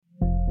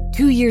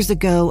2 years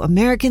ago,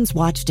 Americans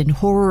watched in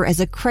horror as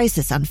a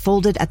crisis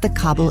unfolded at the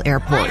Kabul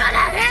airport.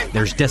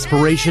 There's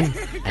desperation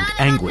and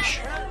anguish.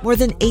 More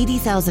than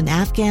 80,000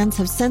 Afghans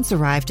have since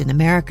arrived in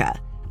America,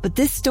 but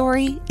this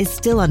story is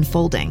still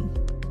unfolding.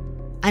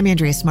 I'm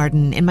Andrea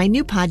Martin. In my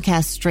new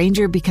podcast,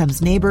 Stranger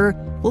Becomes Neighbor,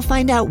 we'll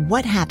find out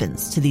what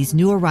happens to these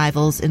new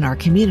arrivals in our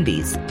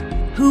communities.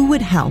 Who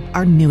would help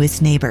our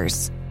newest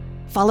neighbors?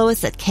 Follow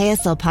us at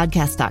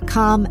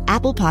kslpodcast.com,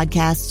 Apple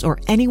Podcasts, or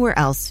anywhere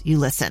else you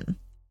listen.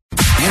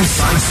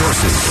 Inside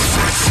Sources.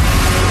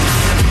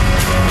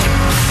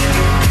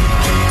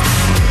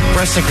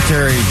 Press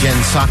Secretary Jen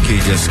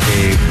Psaki just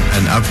gave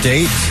an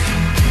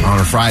update on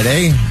a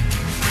Friday.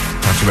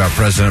 Talked about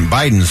President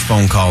Biden's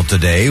phone call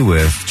today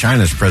with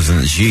China's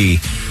President Xi.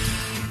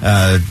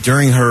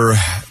 During her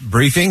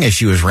briefing, as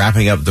she was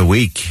wrapping up the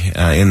week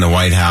in the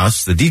White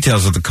House, the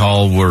details of the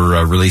call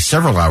were released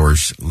several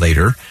hours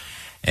later,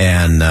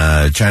 and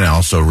China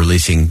also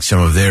releasing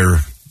some of their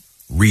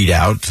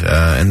readout.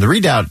 And the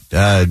readout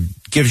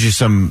gives you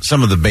some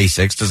of the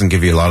basics, doesn't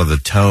give you a lot of the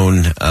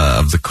tone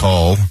of the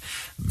call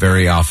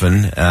very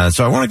often.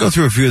 So I want to go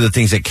through a few of the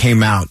things that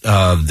came out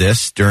of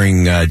this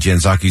during Jen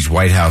Psaki's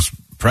White House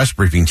press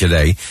briefing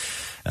today.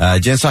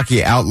 Jen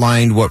Psaki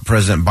outlined what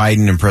President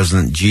Biden and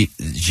President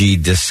Xi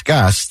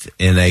discussed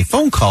in a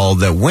phone call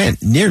that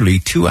went nearly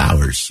 2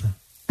 hours.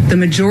 The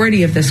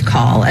majority of this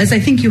call, as I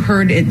think you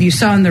heard, you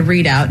saw in the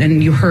readout,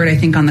 and you heard, I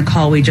think, on the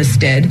call we just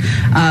did,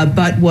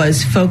 but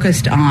was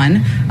focused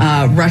on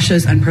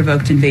Russia's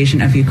unprovoked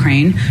invasion of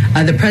Ukraine.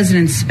 The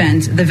president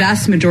spent the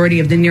vast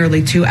majority of the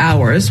nearly 2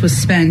 hours was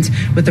spent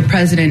with the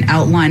president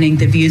outlining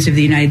the views of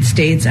the United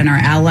States and our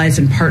allies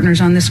and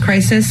partners on this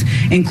crisis,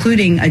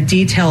 including a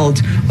detailed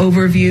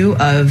overview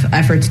of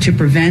efforts to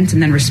prevent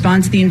and then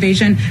respond to the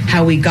invasion,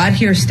 how we got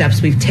here,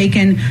 steps we've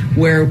taken,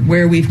 where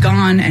we've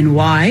gone, and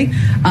why.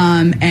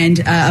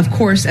 And of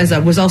course, as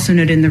was also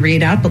noted in the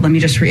readout, but let me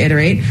just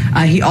reiterate,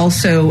 he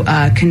also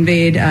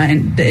conveyed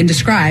and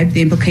described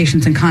the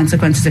implications and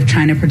consequences if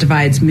China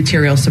provides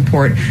material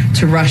support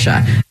to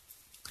Russia.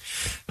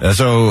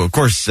 So, of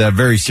course,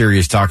 very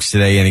serious talks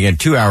today. And again,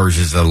 2 hours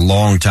is a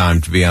long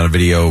time to be on a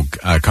video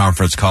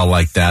conference call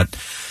like that.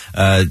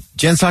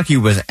 Jen Psaki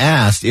was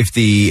asked if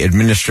the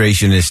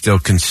administration is still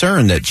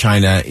concerned that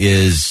China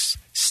is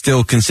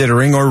still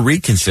considering or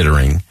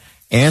reconsidering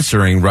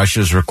answering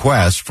Russia's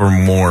request for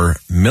more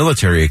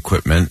military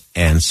equipment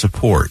and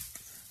support.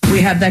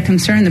 We have that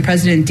concern. The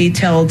president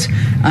detailed,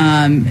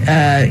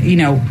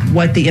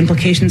 what the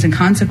implications and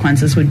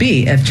consequences would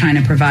be if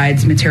China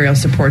provides material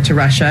support to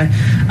Russia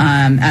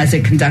as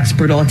it conducts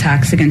brutal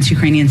attacks against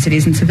Ukrainian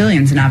cities and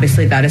civilians. And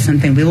obviously that is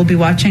something we will be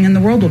watching and the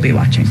world will be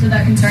watching. So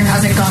that concern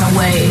hasn't gone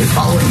away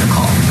following the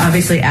call?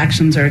 Obviously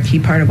actions are a key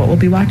part of what we'll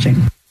be watching.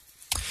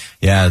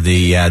 Yeah,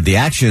 the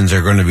actions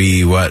are going to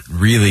be what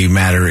really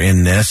matter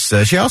in this.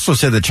 She also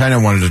said that China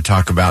wanted to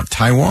talk about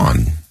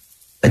Taiwan.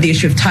 The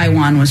issue of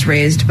Taiwan was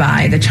raised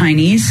by the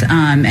Chinese,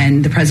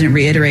 and the president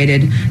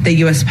reiterated that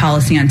U.S.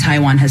 policy on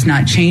Taiwan has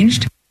not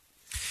changed.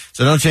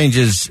 So no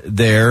changes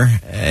there.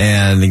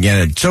 And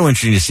again, it's so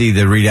interesting to see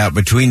the readout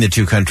between the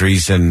two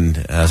countries, and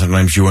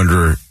sometimes you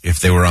wonder if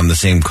they were on the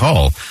same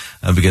call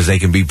because they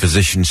can be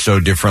positioned so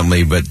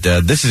differently. But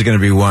this is going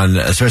to be one,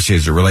 especially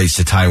as it relates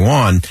to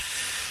Taiwan,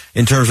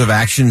 in terms of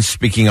actions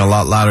speaking a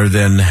lot louder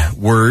than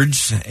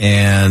words.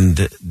 And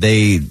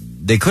they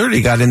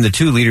clearly got in, the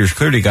two leaders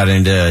clearly got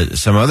into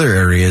some other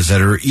areas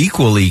that are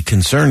equally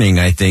concerning,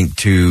 I think,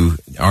 to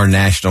our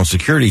national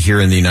security here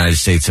in the United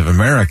States of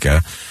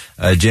America.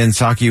 Jen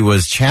Psaki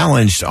was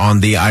challenged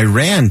on the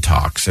Iran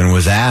talks and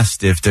was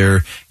asked if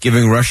they're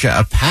giving Russia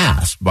a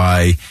pass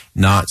by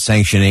not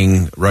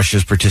sanctioning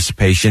Russia's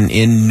participation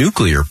in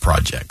nuclear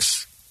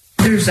projects.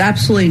 There's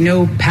absolutely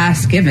no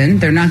pass given.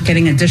 They're not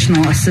getting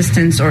additional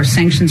assistance or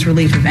sanctions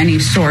relief of any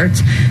sort.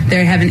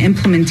 They have an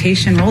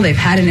implementation role. They've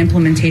had an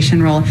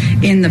implementation role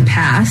in the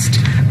past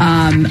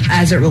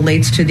as it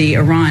relates to the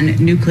Iran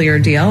nuclear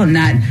deal, and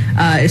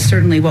that is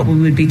certainly what we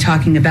would be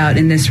talking about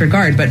in this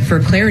regard. But for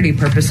clarity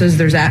purposes,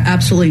 there's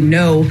absolutely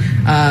no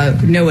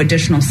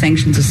additional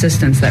sanctions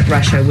assistance that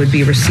Russia would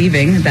be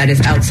receiving that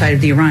is outside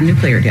of the Iran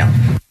nuclear deal.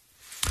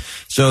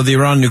 So the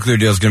Iran nuclear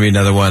deal is going to be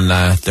another one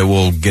that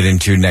we'll get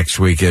into next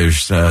week.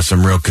 There's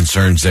some real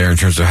concerns there in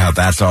terms of how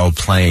that's all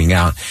playing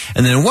out.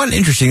 And then one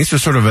interesting, this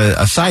was sort of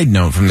a side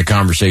note from the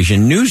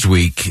conversation.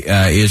 Newsweek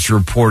is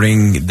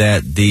reporting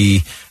that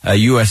the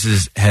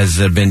U.S. has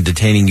been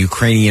detaining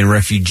Ukrainian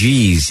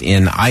refugees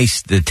in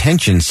ICE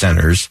detention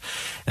centers.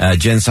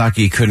 Jen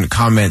Psaki couldn't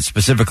comment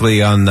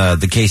specifically on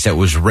the case that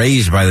was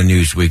raised by the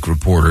Newsweek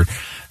reporter,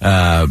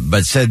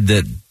 but said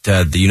that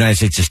the United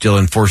States is still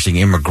enforcing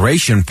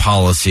immigration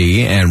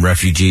policy and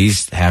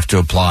refugees have to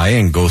apply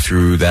and go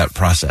through that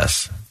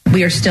process.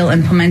 We are still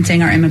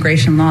implementing our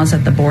immigration laws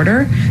at the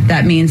border.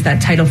 That means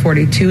that Title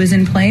 42 is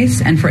in place,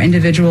 and for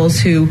individuals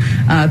who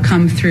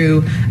come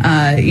through,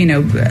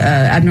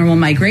 abnormal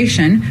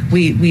migration,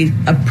 we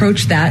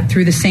approach that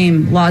through the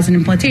same laws and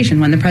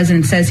implementation. When the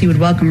president says he would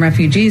welcome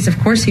refugees, of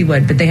course he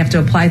would, but they have to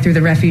apply through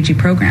the refugee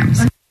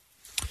programs.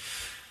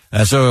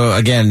 So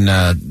again,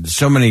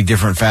 so many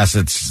different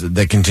facets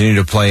that continue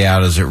to play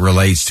out as it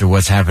relates to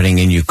what's happening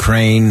in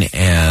Ukraine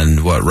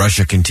and what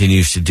Russia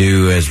continues to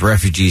do as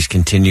refugees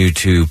continue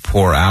to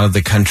pour out of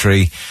the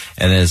country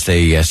and as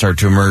they start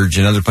to emerge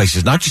in other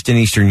places, not just in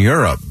Eastern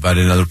Europe, but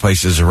in other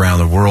places around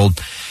the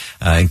world,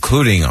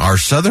 including our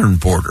southern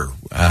border,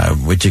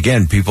 which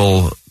again,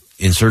 people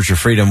in search of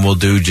freedom will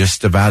do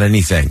just about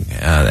anything,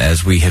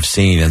 as we have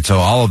seen. And so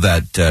all of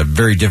that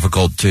very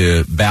difficult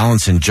to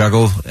balance and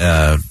juggle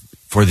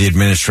for the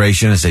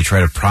administration as they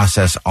try to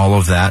process all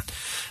of that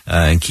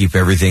and keep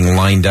everything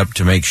lined up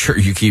to make sure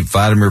you keep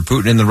Vladimir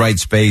Putin in the right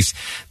space,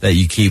 that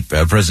you keep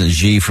President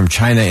Xi from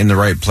China in the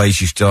right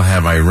place. You still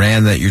have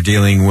Iran that you're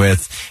dealing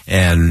with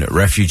and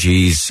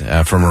refugees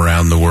from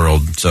around the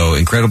world. So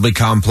incredibly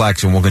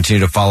complex, and we'll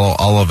continue to follow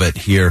all of it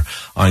here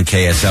on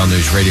KSL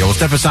News Radio. We'll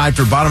step aside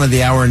for bottom of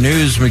the hour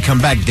news. When we come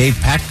back, Dave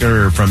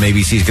Packer from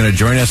ABC is going to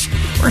join us.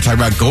 We're going to talk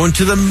about going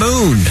to the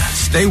moon.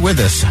 Stay with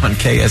us on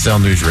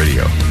KSL News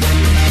Radio.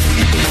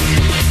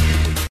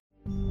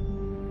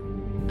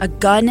 A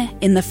gun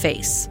in the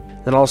face.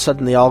 Then all of a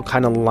sudden they all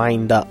kind of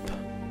lined up.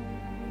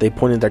 They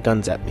pointed their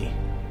guns at me.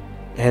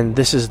 And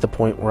this is the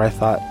point where I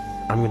thought,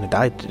 I'm going to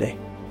die today.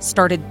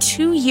 Started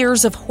 2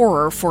 years of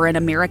horror for an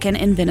American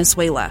in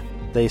Venezuela.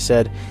 They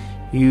said,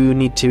 you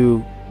need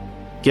to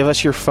give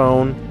us your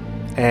phone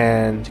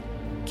and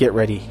get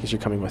ready because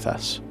you're coming with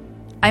us.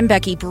 I'm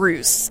Becky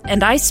Bruce,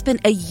 and I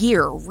spent a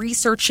year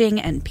researching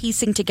and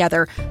piecing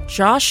together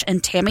Josh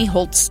and Tammy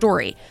Holt's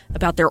story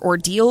about their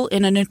ordeal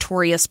in a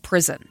notorious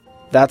prison.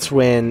 That's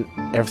when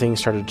everything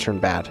started to turn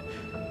bad.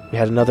 We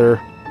had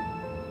another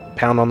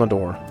pound on the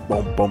door.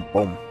 Boom, boom,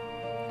 boom.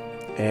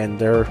 And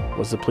there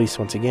was the police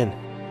once again.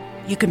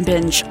 You can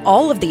binge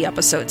all of the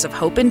episodes of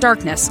Hope in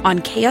Darkness on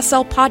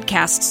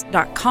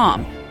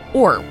KSLPodcasts.com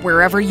or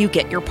wherever you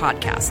get your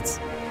podcasts.